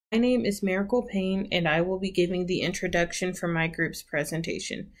My name is Miracle Payne, and I will be giving the introduction for my group's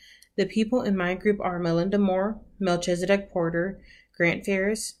presentation. The people in my group are Malinda Moore, Melchesidech Porter, Grant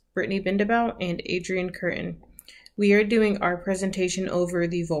Farris, Brittany Bendabout, and Adriane Kirton. We are doing our presentation over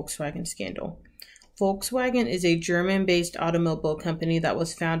the Volkswagen scandal. Volkswagen is a German-based automobile company that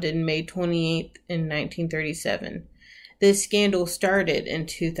was founded May 28th in 1937. This scandal started in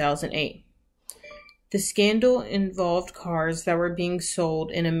 2008. The scandal involved cars that were being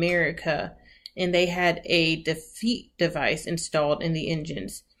sold in America, and they had a defeat device installed in the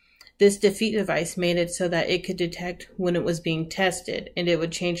engines. This defeat device made it so that it could detect when it was being tested, and it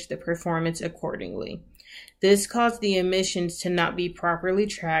would change the performance accordingly. This caused the emissions to not be properly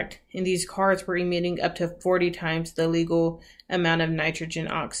tracked, and these cars were emitting up to 40 times the legal amount of nitrogen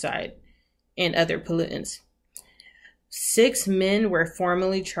oxide and other pollutants. 6 men were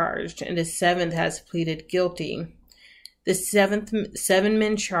formally charged, and the 7th has pleaded guilty. The 7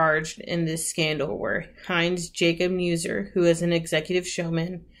 men charged in this scandal were Heinz Jacob Muser, who is an executive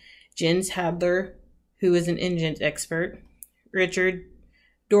showman, Jens Hadler, who is an engine expert, Richard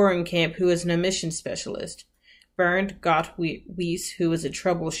Dorenkamp, who is an emissions specialist, Bernd Gottwies, who is a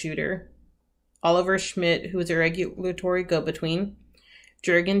troubleshooter, Oliver Schmidt, who is a regulatory go-between,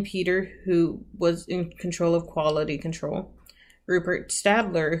 Jürgen Peter, who was in control of quality control, Rupert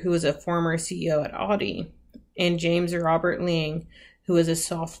Stadler, who was a former CEO at Audi, and James Robert Lang, who is a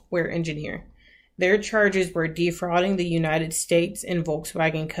software engineer. Their charges were defrauding the United States and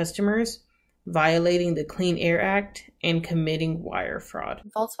Volkswagen customers, violating the Clean Air Act, and committing wire fraud.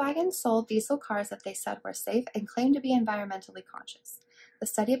 Volkswagen sold diesel cars that they said were safe and claimed to be environmentally conscious. The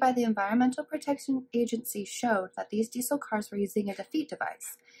study by the Environmental Protection Agency showed that these diesel cars were using a defeat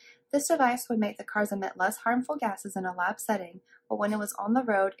device. This device would make the cars emit less harmful gases in a lab setting, but when it was on the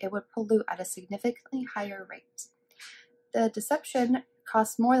road, it would pollute at a significantly higher rate. The deception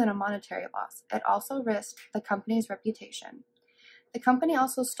cost more than a monetary loss. It also risked the company's reputation. The company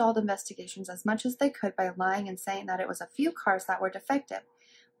also stalled investigations as much as they could by lying and saying that it was a few cars that were defective,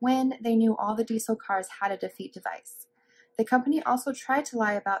 when they knew all the diesel cars had a defeat device. The company also tried to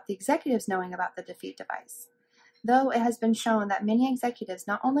lie about the executives knowing about the defeat device, though it has been shown that many executives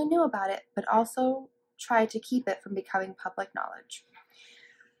not only knew about it, but also tried to keep it from becoming public knowledge.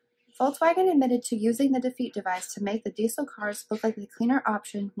 Volkswagen admitted to using the defeat device to make the diesel cars look like the cleaner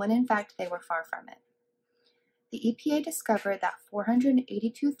option when in fact they were far from it. The EPA discovered that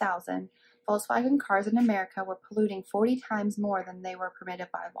 482,000 Volkswagen cars in America were polluting 40 times more than they were permitted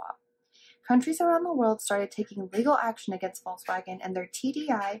by law. Countries around the world started taking legal action against Volkswagen and their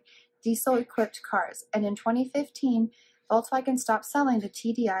TDI diesel-equipped cars, and in 2015, Volkswagen stopped selling the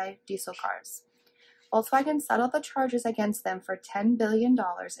TDI diesel cars. Volkswagen settled the charges against them for $10 billion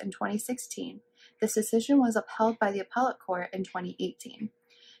in 2016. This decision was upheld by the appellate court in 2018.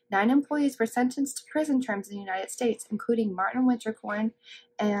 9 employees were sentenced to prison terms in the United States, including Martin Winterkorn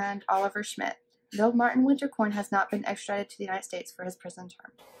and Oliver Schmidt, though Martin Winterkorn has not been extradited to the United States for his prison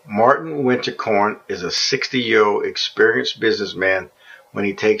term. Martin Winterkorn is a 60-year-old experienced businessman when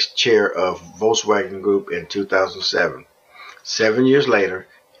he takes chair of Volkswagen Group in 2007. 7 years later,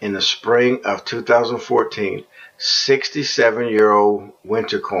 in the spring of 2014, 67-year-old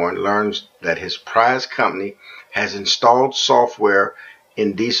Winterkorn learns that his prize company has installed software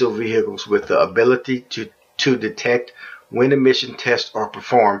in diesel vehicles with the ability to detect when emission tests are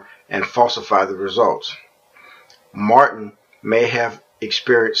performed and falsify the results. Martin may have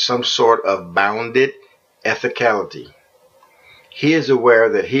experienced some sort of bounded ethicality. He is aware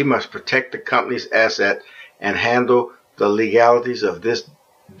that he must protect the company's asset and handle the legalities of this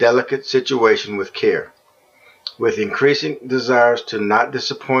delicate situation with care. With increasing desires to not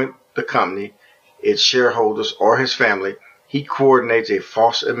disappoint the company, its shareholders, or his family, he coordinates a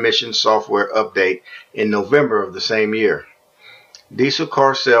false emission software update in November of the same year. Diesel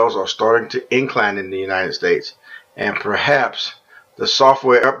car sales are starting to incline in the United States, and perhaps the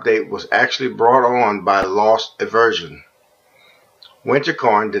software update was actually brought on by loss aversion.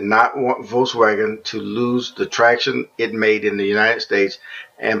 Winterkorn did not want Volkswagen to lose the traction it made in the United States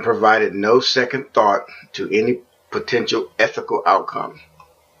and provided no second thought to any potential ethical outcome.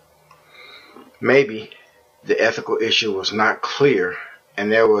 Maybe the ethical issue was not clear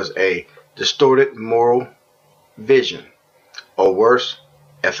and there was a distorted moral vision, or worse,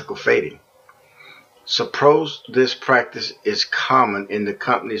 ethical fading. Suppose this practice is common in the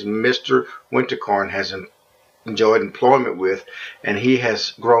companies Mr. Winterkorn has enjoyed employment with, and he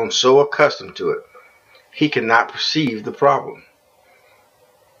has grown so accustomed to it, he cannot perceive the problem.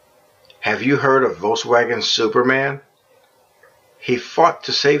 Have you heard of Volkswagen Superman? He fought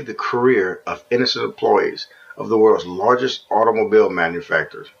to save the career of innocent employees of the world's largest automobile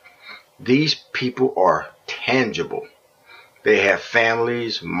manufacturers. These people are tangible. They have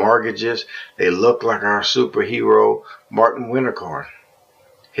families, mortgages. They look like our superhero, Martin Winterkorn.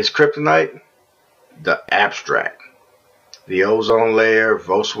 His kryptonite? The abstract. The ozone layer,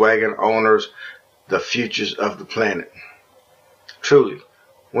 Volkswagen owners, the futures of the planet. Truly,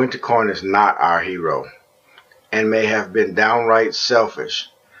 Winterkorn is not our hero and may have been downright selfish.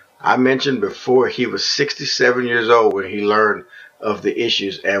 I mentioned before he was 67 years old when he learned of the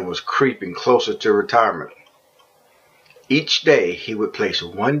issues and was creeping closer to retirement. Each day he would place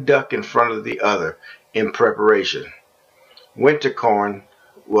one duck in front of the other in preparation. Winterkorn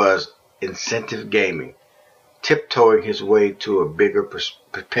was incentive gaming, tiptoeing his way to a bigger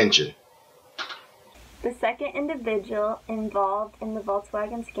pension. The second individual involved in the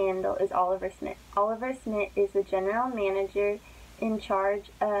Volkswagen scandal is Oliver Schmidt. Oliver Schmidt is the general manager in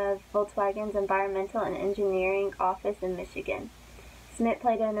charge of Volkswagen's environmental and engineering office in Michigan. Schmidt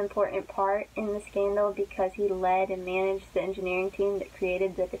played an important part in the scandal because he led and managed the engineering team that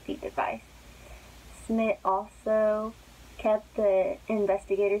created the defeat device. Schmidt also kept the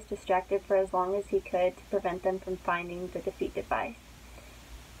investigators distracted for as long as he could to prevent them from finding the defeat device.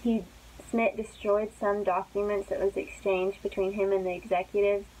 Schmidt destroyed some documents that was exchanged between him and the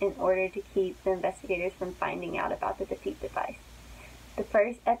executives in order to keep the investigators from finding out about the defeat device. The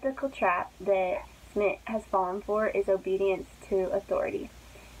first ethical trap that Schmidt has fallen for is obedience to authority.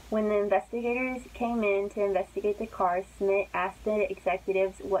 When the investigators came in to investigate the car, Schmidt asked the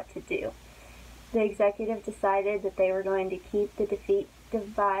executives what to do. The executives decided that they were going to keep the defeat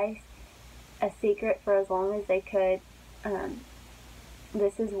device a secret for as long as they could.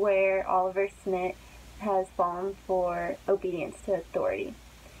 This is where Oliver Schmidt has fallen for obedience to authority.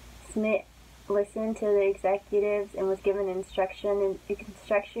 Schmidt listened to the executives and was given instructions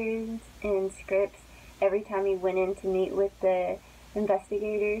and scripts every time he went in to meet with the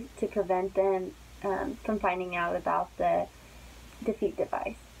investigator to prevent them from finding out about the defeat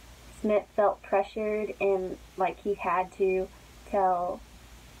device. Schmidt felt pressured and like he had to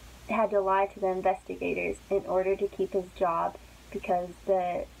lie to the investigators in order to keep his job because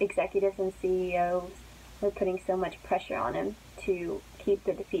the executives and CEOs were putting so much pressure on him to keep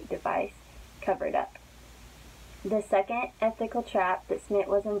the defeat device covered up. The second ethical trap that Schmidt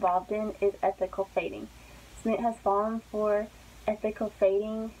was involved in is ethical fading. Schmidt has fallen for ethical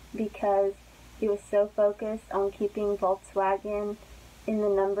fading because he was so focused on keeping Volkswagen in the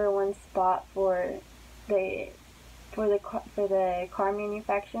 #1 spot for the car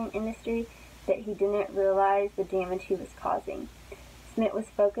manufacturing industry that he didn't realize the damage he was causing. Schmidt was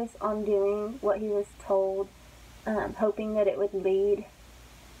focused on doing what he was told, hoping that it would lead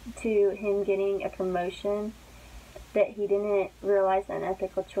to him getting a promotion, that he didn't realize the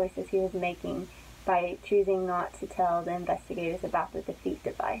unethical choices he was making by choosing not to tell the investigators about the defeat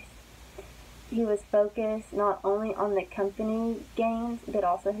device. He was focused not only on the company gains, but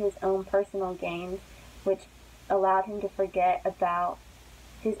also his own personal gains, which allowed him to forget about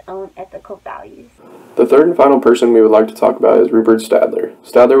his own ethical values. The third and final person we would like to talk about is Rupert Stadler.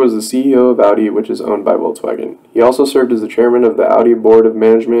 Stadler was the CEO of Audi, which is owned by Volkswagen. He also served as the chairman of the Audi Board of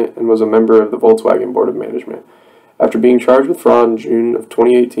Management and was a member of the Volkswagen Board of Management. After being charged with fraud in June of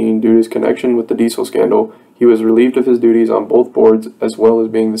 2018 due to his connection with the diesel scandal, he was relieved of his duties on both boards as well as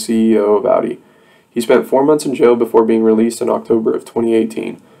being the CEO of Audi. He spent 4 months in jail before being released in October of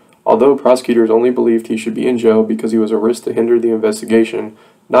 2018. Although prosecutors only believed he should be in jail because he was a risk to hinder the investigation,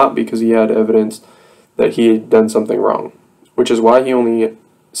 not because he had evidence that he had done something wrong, which is why he only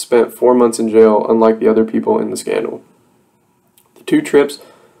spent 4 months in jail, unlike the other people in the scandal. The two traps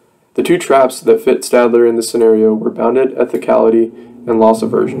that fit Stadler in this scenario were bounded ethicality and loss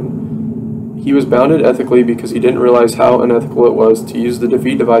aversion. He was bounded ethically because he didn't realize how unethical it was to use the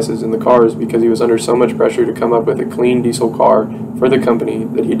defeat devices in the cars because he was under so much pressure to come up with a clean diesel car for the company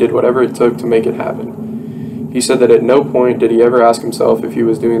that he did whatever it took to make it happen. He said that at no point did he ever ask himself if he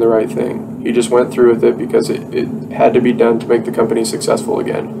was doing the right thing. He just went through with it because it had to be done to make the company successful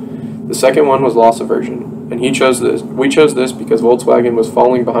again. The second one was loss aversion, and we chose this because Volkswagen was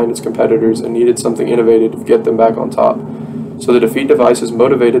falling behind its competitors and needed something innovative to get them back on top. So the defeat devices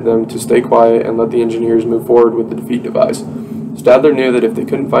motivated them to stay quiet and let the engineers move forward with the defeat device. Stadler knew that if they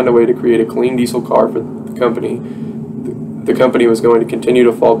couldn't find a way to create a clean diesel car for the company was going to continue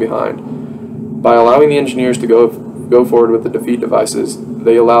to fall behind. By allowing the engineers to go forward with the defeat devices,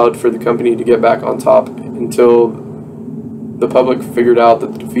 they allowed for the company to get back on top until the public figured out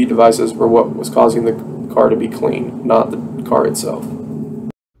that the defeat devices were what was causing the car to be clean, not the car itself.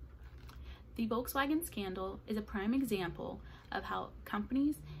 The Volkswagen scandal is a prime example of how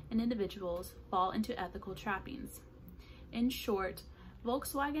companies and individuals fall into ethical trappings. In short,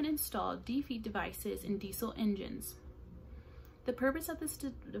 Volkswagen installed defeat devices in diesel engines. The purpose of this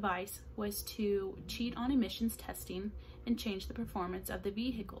device was to cheat on emissions testing and change the performance of the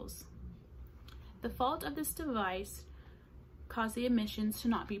vehicles. The fault of this device caused the emissions to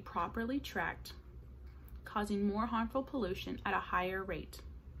not be properly tracked, causing more harmful pollution at a higher rate.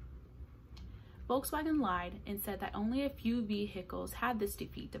 Volkswagen lied and said that only a few vehicles had this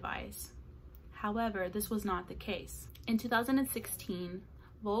defeat device. However, this was not the case. In 2016,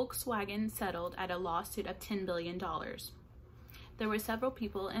 Volkswagen settled at a lawsuit of $10 billion. There were several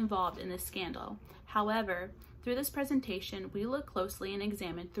people involved in this scandal. However, through this presentation, we look closely and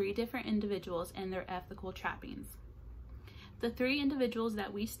examined 3 different individuals and their ethical trappings. The 3 individuals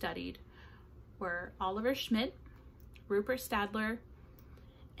that we studied were Oliver Schmidt, Rupert Stadler,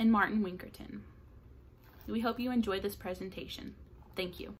 and Martin Winkerton. We hope you enjoyed this presentation. Thank you.